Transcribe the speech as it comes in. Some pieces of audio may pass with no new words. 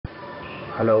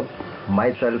Hello,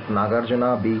 myself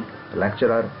Nagarjuna B,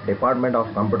 lecturer, Department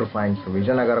of Computer Science,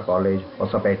 Vijayanagar College,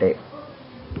 Hosapete.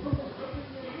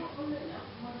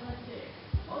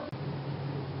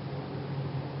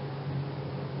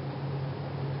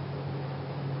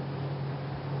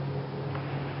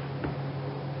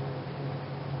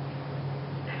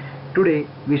 Today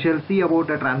we shall see about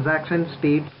a transaction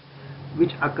states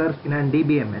which occurs in an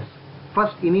Dbms.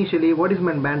 First, initially, what is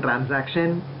meant by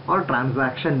transaction or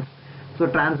transactions? So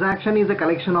transaction is a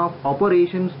collection of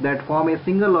operations that form a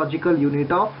single logical unit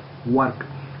of work.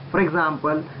 For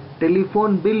example,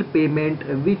 telephone bill payment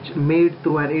which made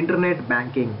through an internet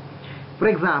banking. For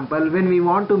example, when we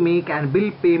want to make an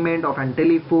bill payment of an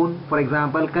telephone, for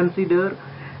example, consider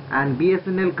an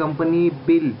BSNL company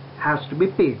bill has to be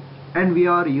paid and we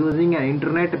are using an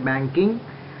internet banking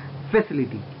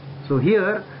facility. So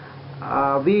here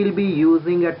we will be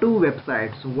using two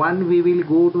websites. One, we will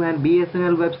go to an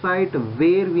BSNL website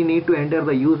where we need to enter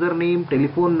the username,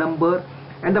 telephone number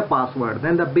and the password.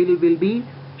 Then the bill will be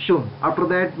shown. After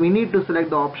that, we need to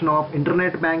select the option of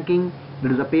internet banking.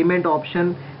 There is a payment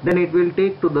option. Then it will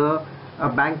take to the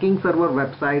banking server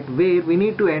website where we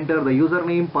need to enter the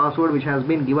username, password which has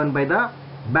been given by the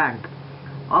bank.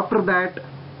 After that,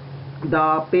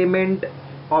 the payment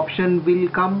option will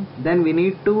come. Then we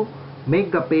need to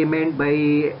make the payment by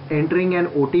entering an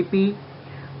OTP.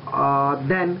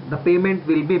 Then the payment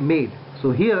will be made.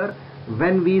 So here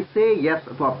when we say yes,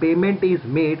 so a payment is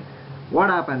made,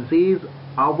 what happens is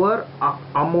our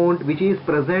amount which is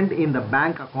present in the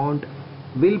bank account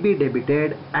will be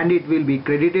debited and it will be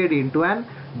credited into an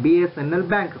BSNL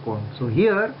bank account. So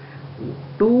here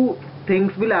two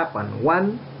things will happen.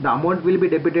 One, the amount will be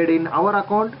debited in our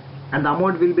account and the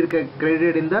amount will be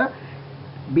credited in the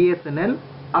BSNL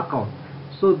account.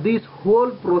 So this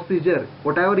whole procedure,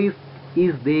 whatever is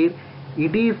there,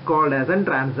 it is called as a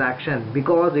transaction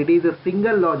because it is a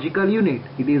single logical unit.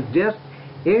 It is just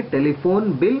a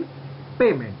telephone bill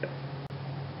payment.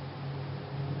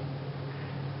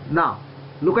 Now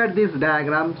look at this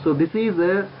diagram. So this is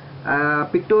a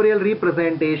pictorial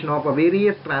representation of a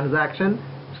various transaction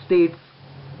states.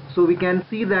 So we can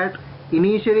see that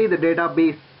initially the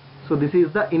database, so this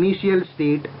is the initial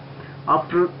state.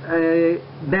 After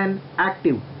then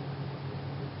active.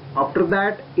 After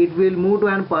that it will move to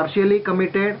an partially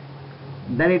committed.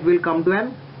 Then it will come to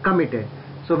an committed.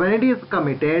 So when it is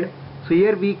committed, so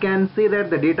here we can see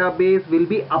that the database will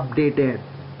be updated.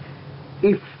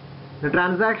 If the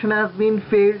transaction has been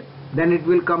failed, then it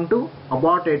will come to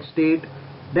aborted state.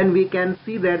 Then we can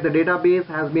see that the database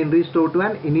has been restored to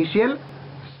an initial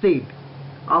state.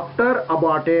 After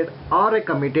aborted or a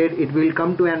committed, it will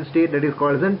come to an state that is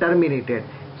called as terminated.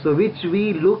 So which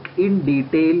we look in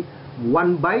detail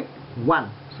one by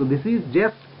one. So this is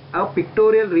just a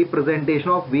pictorial representation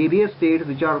of various states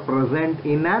which are present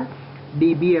in an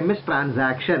Dbms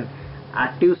transaction.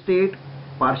 Active state,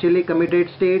 partially committed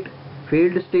state,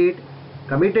 failed state,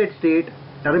 committed state,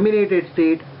 terminated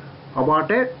state,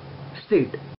 aborted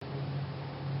state.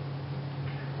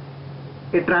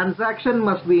 A transaction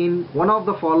must be in one of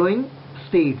the following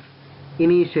states.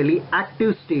 Initially,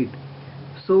 active state.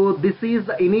 So this is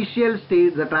the initial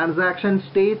state. The transaction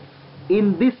states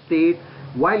in this state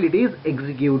while it is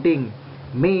executing.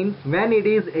 Means when it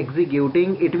is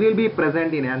executing, it will be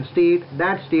present in a state.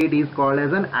 That state is called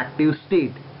as an active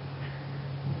state.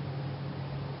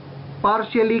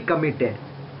 Partially committed.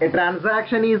 A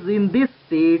transaction is in this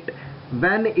state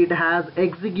when it has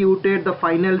executed the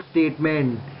final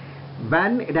statement.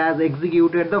 When it has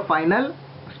executed the final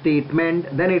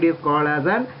statement, then it is called as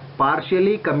an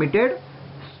partially committed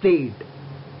state.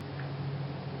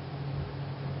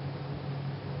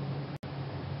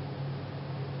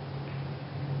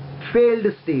 Failed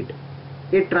state.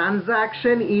 A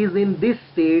transaction is in this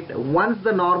state once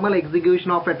the normal execution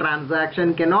of a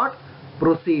transaction cannot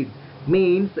proceed.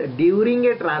 Means during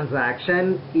a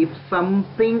transaction, if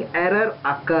something error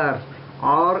occurs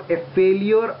or a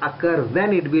failure occurs,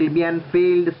 then it will be an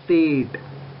failed state.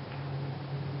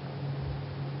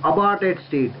 Aborted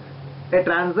state. A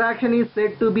transaction is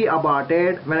said to be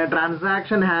aborted when a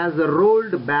transaction has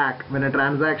rolled back. When a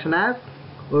transaction has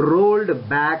rolled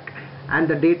back and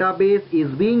the database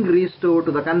is being restored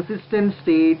to the consistent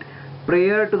state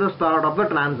prior to the start of the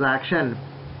transaction.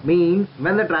 Means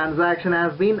when the transaction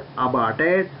has been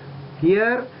aborted,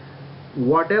 here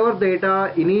whatever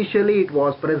data initially it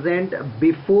was present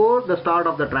before the start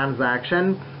of the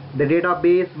transaction, the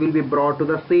database will be brought to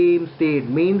the same state.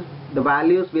 Means the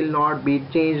values will not be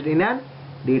changed in a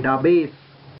database.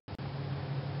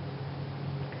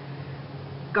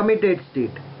 Committed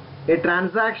state. A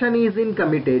transaction is in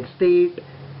committed state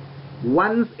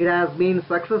Once it has been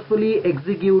successfully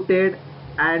executed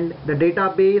and the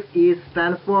database is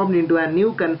transformed into a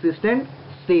new consistent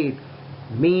state,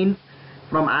 means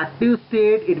from active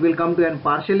state it will come to an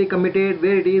partially committed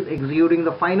where it is executing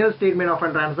the final statement of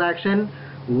a transaction.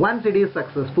 Once it is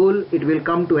successful, it will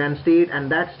come to an state,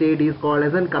 and that state is called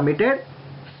as a committed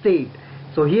state.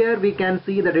 So here we can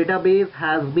see the database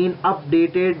has been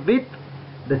updated with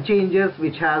the changes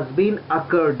which has been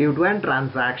occurred due to a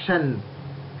transaction.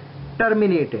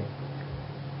 Terminated.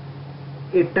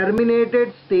 A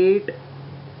terminated state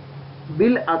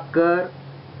will occur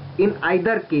in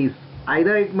either case.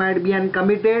 Either it might be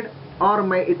uncommitted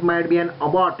or it might be an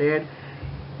aborted.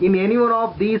 In any one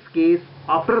of these cases,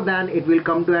 after that it will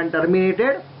come to an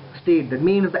terminated state. That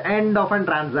means the end of a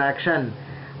transaction.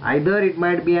 Either it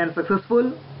might be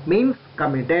unsuccessful, means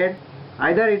committed.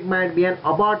 Either it might be an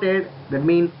aborted, that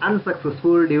means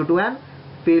unsuccessful due to an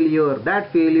failure.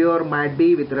 That failure might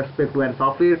be with respect to a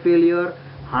software failure,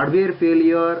 hardware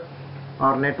failure,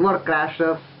 or network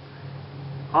crashes,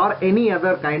 or any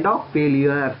other kind of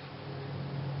failures.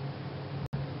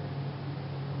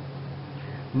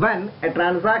 When a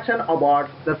transaction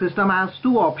aborts, the system has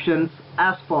two options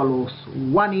as follows.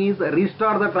 One is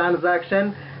restart the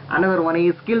transaction, another one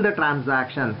is kill the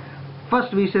transaction.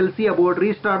 First we shall see about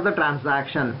restart the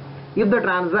transaction. If the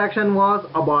transaction was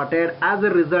aborted as a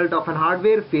result of a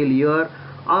hardware failure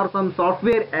or some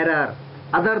software error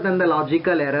other than the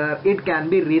logical error, it can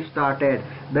be restarted.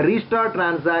 The restart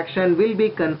transaction will be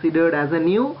considered as a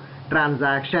new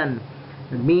transaction.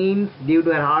 It means due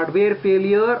to a hardware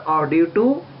failure or due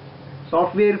to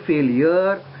software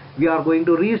failure, we are going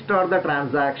to restart the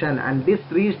transaction, and this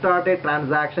restarted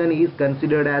transaction is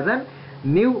considered as a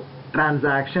new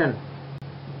transaction.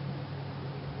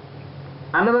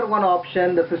 Another one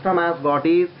option the system has got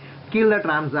is kill the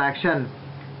transaction.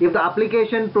 If the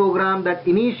application program that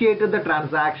initiated the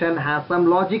transaction has some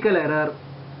logical error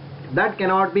that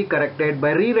cannot be corrected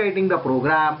by rewriting the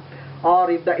program, or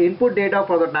if the input data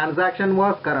for the transaction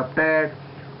was corrupted,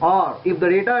 or if the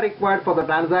data required for the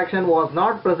transaction was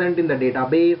not present in the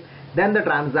database, then the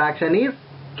transaction is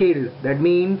killed. That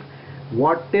means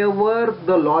whatever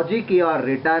the logic you are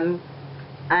written,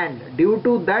 and due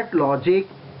to that logic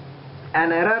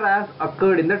an error has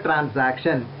occurred in the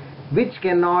transaction which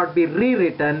cannot be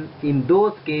rewritten, in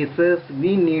those cases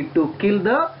we need to kill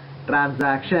the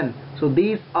transaction. So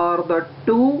these are the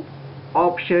two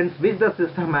options which the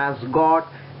system has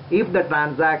got if the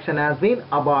transaction has been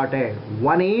aborted.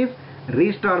 One is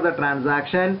restart the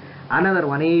transaction, another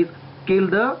one is kill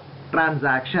the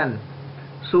transaction.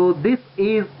 So this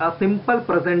is a simple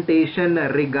presentation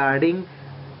regarding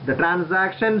the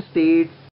transaction states